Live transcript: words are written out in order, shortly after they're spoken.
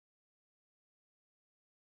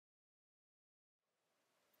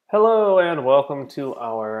Hello and welcome to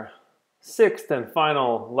our sixth and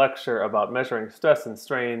final lecture about measuring stress and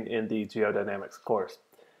strain in the Geodynamics course.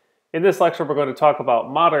 In this lecture we're going to talk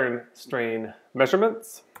about modern strain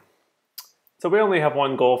measurements. So we only have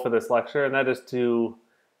one goal for this lecture, and that is to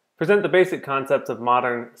present the basic concepts of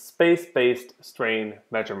modern space-based strain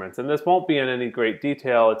measurements. And this won't be in any great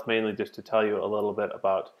detail, it's mainly just to tell you a little bit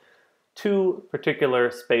about two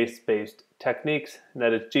particular space-based techniques, and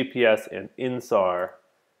that is GPS and INSAR.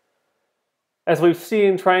 As we've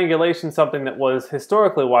seen, triangulation is something that was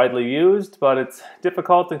historically widely used, but it's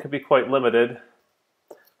difficult and can be quite limited.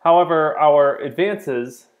 However, our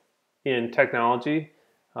advances in technology,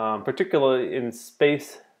 particularly in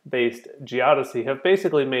space-based geodesy, have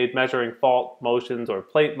basically made measuring fault motions or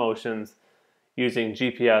plate motions using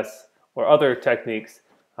GPS or other techniques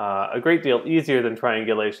a great deal easier than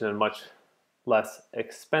triangulation and much less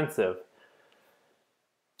expensive.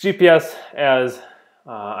 GPS, as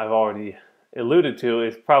I've already alluded to,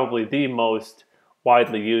 is probably the most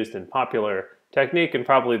widely used and popular technique, and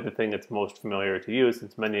probably the thing that's most familiar to you,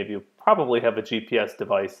 since many of you probably have a GPS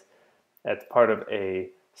device as part of a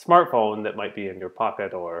smartphone that might be in your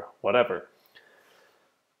pocket or whatever.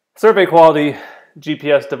 Survey quality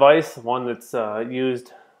GPS device, one that's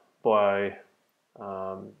used by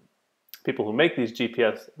people who make these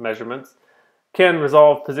GPS measurements, can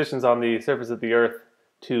resolve positions on the surface of the Earth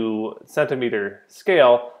to centimeter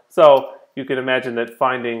scale. So you can imagine that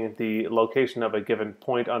finding the location of a given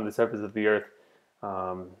point on the surface of the Earth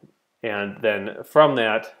and then from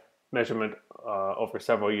that measurement over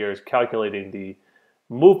several years calculating the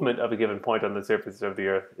movement of a given point on the surface of the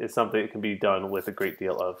Earth is something that can be done with a great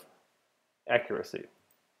deal of accuracy.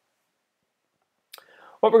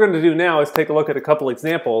 What we're going to do now is take a look at a couple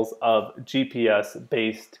examples of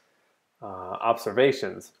GPS-based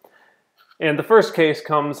observations. And the first case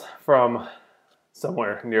comes from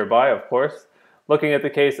somewhere nearby, of course, looking at the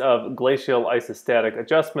case of glacial isostatic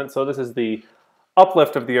adjustment. So this is the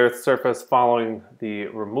uplift of the Earth's surface following the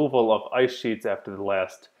removal of ice sheets after the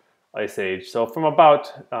last ice age. So from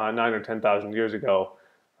about 9 or 10,000 years ago,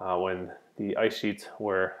 when the ice sheets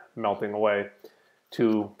were melting away,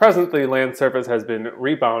 to present, the land surface has been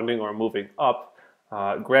rebounding or moving up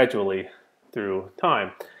gradually through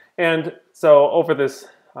time. And so over this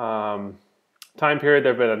time period,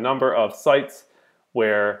 there have been a number of sites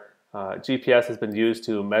where GPS has been used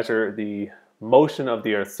to measure the motion of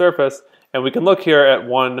the Earth's surface. And we can look here at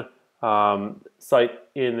one site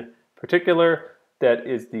in particular. That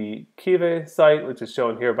is the Kive site, which is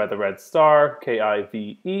shown here by the red star,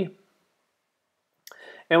 K-I-V-E.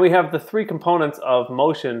 And we have the three components of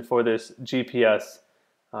motion for this GPS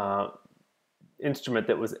instrument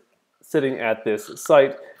that was sitting at this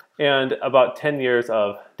site, and about 10 years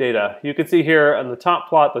of data. You can see here on the top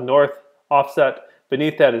plot the north offset.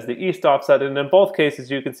 Beneath that is the east offset, and in both cases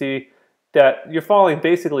you can see that you're falling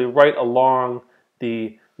basically right along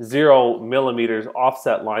the 0 millimeters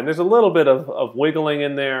offset line. There's a little bit of wiggling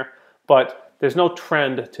in there, but there's no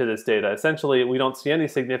trend to this data. Essentially, we don't see any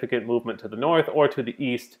significant movement to the north or to the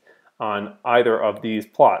east on either of these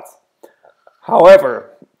plots.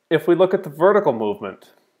 However, if we look at the vertical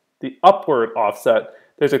movement, the upward offset,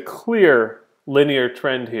 there's a clear linear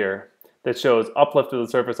trend here that shows uplift of the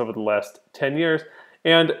surface over the last 10 years.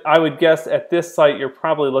 And I would guess at this site you're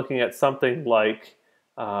probably looking at something like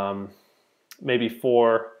maybe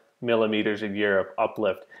 4 millimeters a year of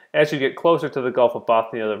uplift. As you get closer to the Gulf of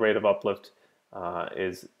Bothnia, the rate of uplift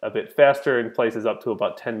is a bit faster in places up to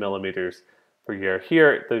about 10 millimeters per year.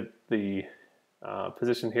 Here, the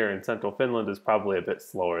position here in central Finland is probably a bit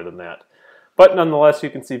slower than that. But nonetheless, you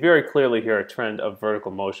can see very clearly here a trend of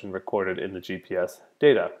vertical motion recorded in the GPS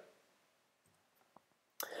data.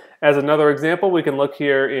 As another example, we can look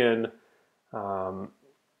here in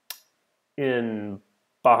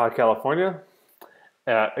Baja California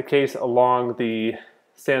at a case along the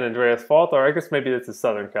San Andreas Fault, or I guess maybe this is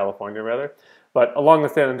Southern California rather, but along the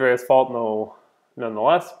San Andreas Fault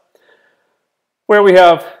nonetheless, where we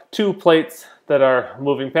have two plates that are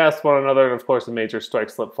moving past one another, and of course a major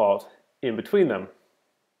strike-slip fault in between them.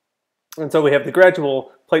 And so we have the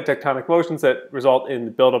gradual plate tectonic motions that result in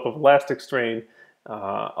the buildup of elastic strain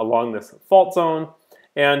along this fault zone,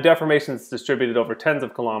 and deformations distributed over tens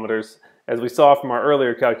of kilometers. As we saw from our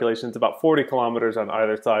earlier calculations, about 40 kilometers on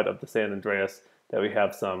either side of the San Andreas that we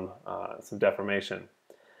have some deformation.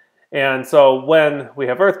 And so when we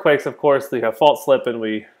have earthquakes, of course, we have fault slip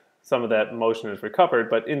and some of that motion is recovered.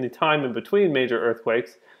 But in the time in between major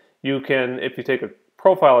earthquakes, you can, if you take a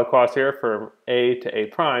profile across here from A to A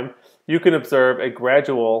prime, you can observe a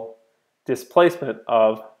gradual displacement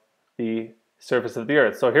of the surface of the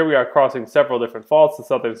Earth. So here we are crossing several different faults, the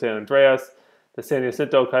Southern San Andreas, the San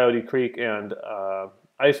Jacinto, Coyote Creek, and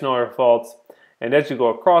Eisenhower faults. And as you go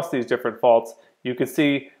across these different faults, you can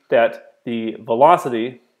see that the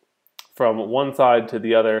velocity from one side to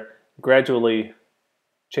the other gradually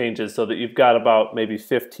changes, so that you've got about maybe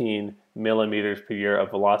 15 millimeters per year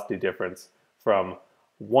of velocity difference from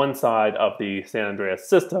one side of the San Andreas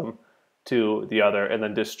system to the other, and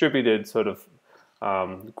then distributed sort of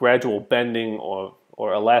gradual bending or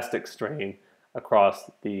elastic strain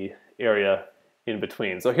across the area in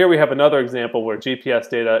between. So here we have another example where GPS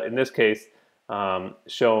data, in this case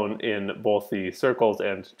shown in both the circles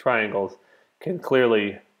and triangles, can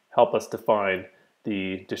clearly help us define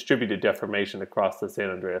the distributed deformation across the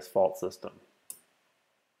San Andreas fault system.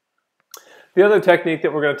 The other technique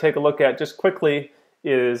that we're going to take a look at just quickly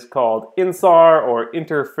is called INSAR, or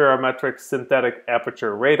Interferometric Synthetic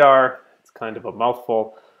Aperture Radar. It's kind of a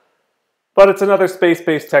mouthful, but it's another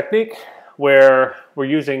space-based technique where we're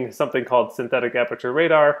using something called synthetic aperture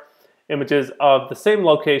radar, images of the same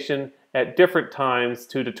location at different times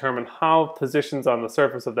to determine how positions on the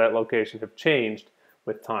surface of that location have changed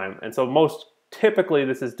with time. And so most typically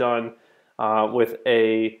this is done with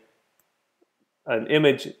an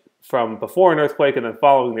image from before an earthquake and then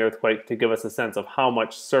following the earthquake to give us a sense of how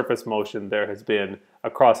much surface motion there has been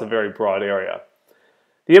across a very broad area.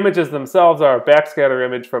 The images themselves are a backscatter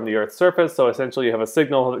image from the Earth's surface, so essentially you have a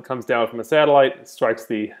signal that comes down from a satellite, strikes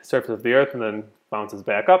the surface of the Earth, and then bounces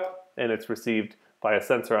back up, and it's received by a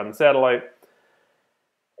sensor on the satellite.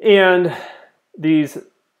 And these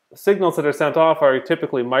signals that are sent off are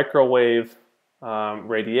typically microwave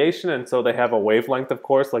radiation, and so they have a wavelength, of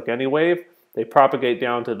course, like any wave. They propagate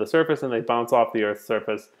down to the surface and they bounce off the Earth's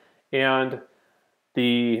surface. And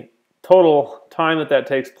the total time that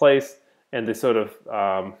takes place and the sort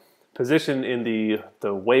of position in the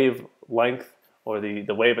wavelength or the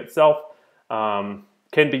wave itself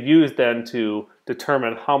can be used then to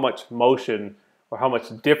determine how much motion or how much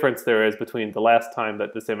difference there is between the last time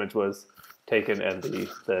that this image was taken and the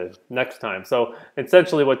next time. So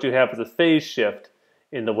essentially what you have is a phase shift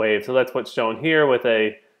in the wave. So that's what's shown here with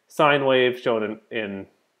a sine wave shown in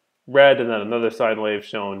red and then another sine wave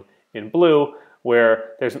shown in blue,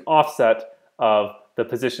 where there's an offset of the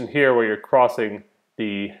position here where you're crossing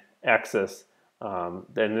the axis. Then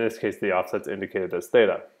in this case the offset's indicated as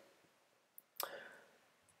theta.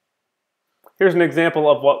 Here's an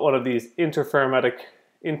example of what one of these interferometric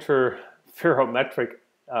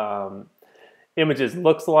images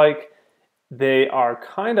looks like. They are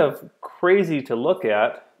kind of crazy to look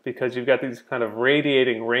at because you've got these kind of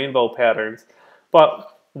radiating rainbow patterns.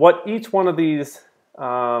 But what each one of these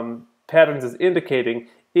patterns is indicating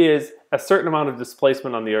is a certain amount of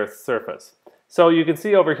displacement on the Earth's surface. So you can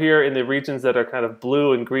see over here in the regions that are kind of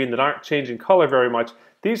blue and green that aren't changing color very much,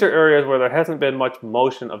 these are areas where there hasn't been much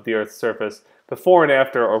motion of the Earth's surface before and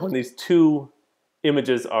after, or when these two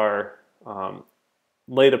images are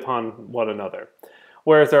laid upon one another.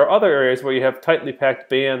 Whereas there are other areas where you have tightly packed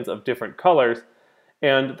bands of different colors,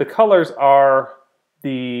 and the colors are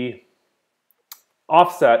the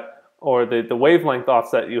offset, or the wavelength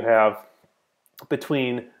offset you have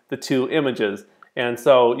between the two images. And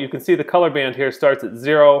so you can see the color band here starts at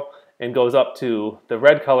 0 and goes up to the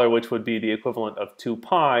red color, which would be the equivalent of 2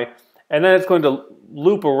 pi, and then it's going to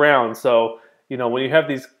loop around. So, you know, when you have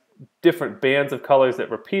these different bands of colors that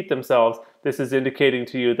repeat themselves, this is indicating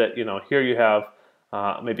to you that, you know, here you have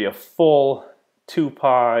maybe a full 2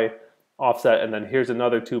 pi offset, and then here's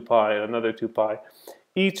another 2 pi and another 2 pi.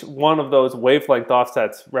 Each one of those wavelength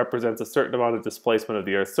offsets represents a certain amount of displacement of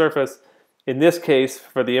the Earth's surface. In this case,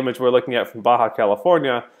 for the image we're looking at from Baja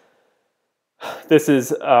California, this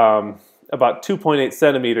is about 2.8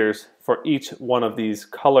 centimeters for each one of these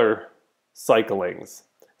color cyclings.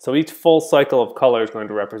 So each full cycle of color is going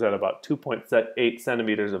to represent about 2.8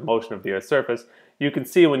 centimeters of motion of the Earth's surface. You can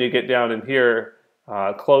see when you get down in here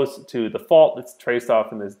close to the fault that's traced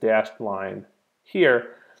off in this dashed line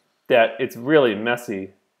here that it's really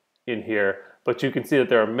messy in here, but you can see that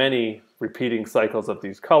there are many repeating cycles of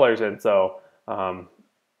these colors, and so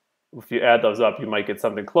if you add those up, you might get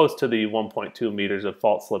something close to the 1.2 meters of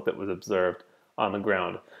fault slip that was observed on the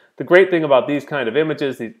ground. The great thing about these kind of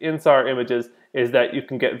images, these INSAR images, is that you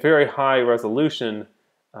can get very high resolution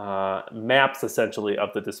maps, essentially,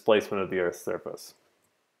 of the displacement of the Earth's surface.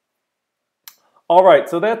 All right,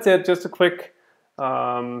 so that's it. Just a quick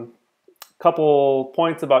couple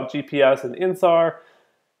points about GPS and INSAR.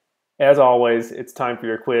 As always, it's time for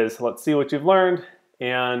your quiz. Let's see what you've learned.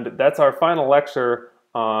 And that's our final lecture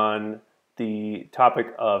on the topic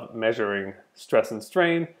of measuring stress and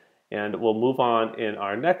strain. and we'll move on in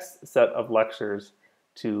our next set of lectures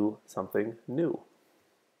to something new.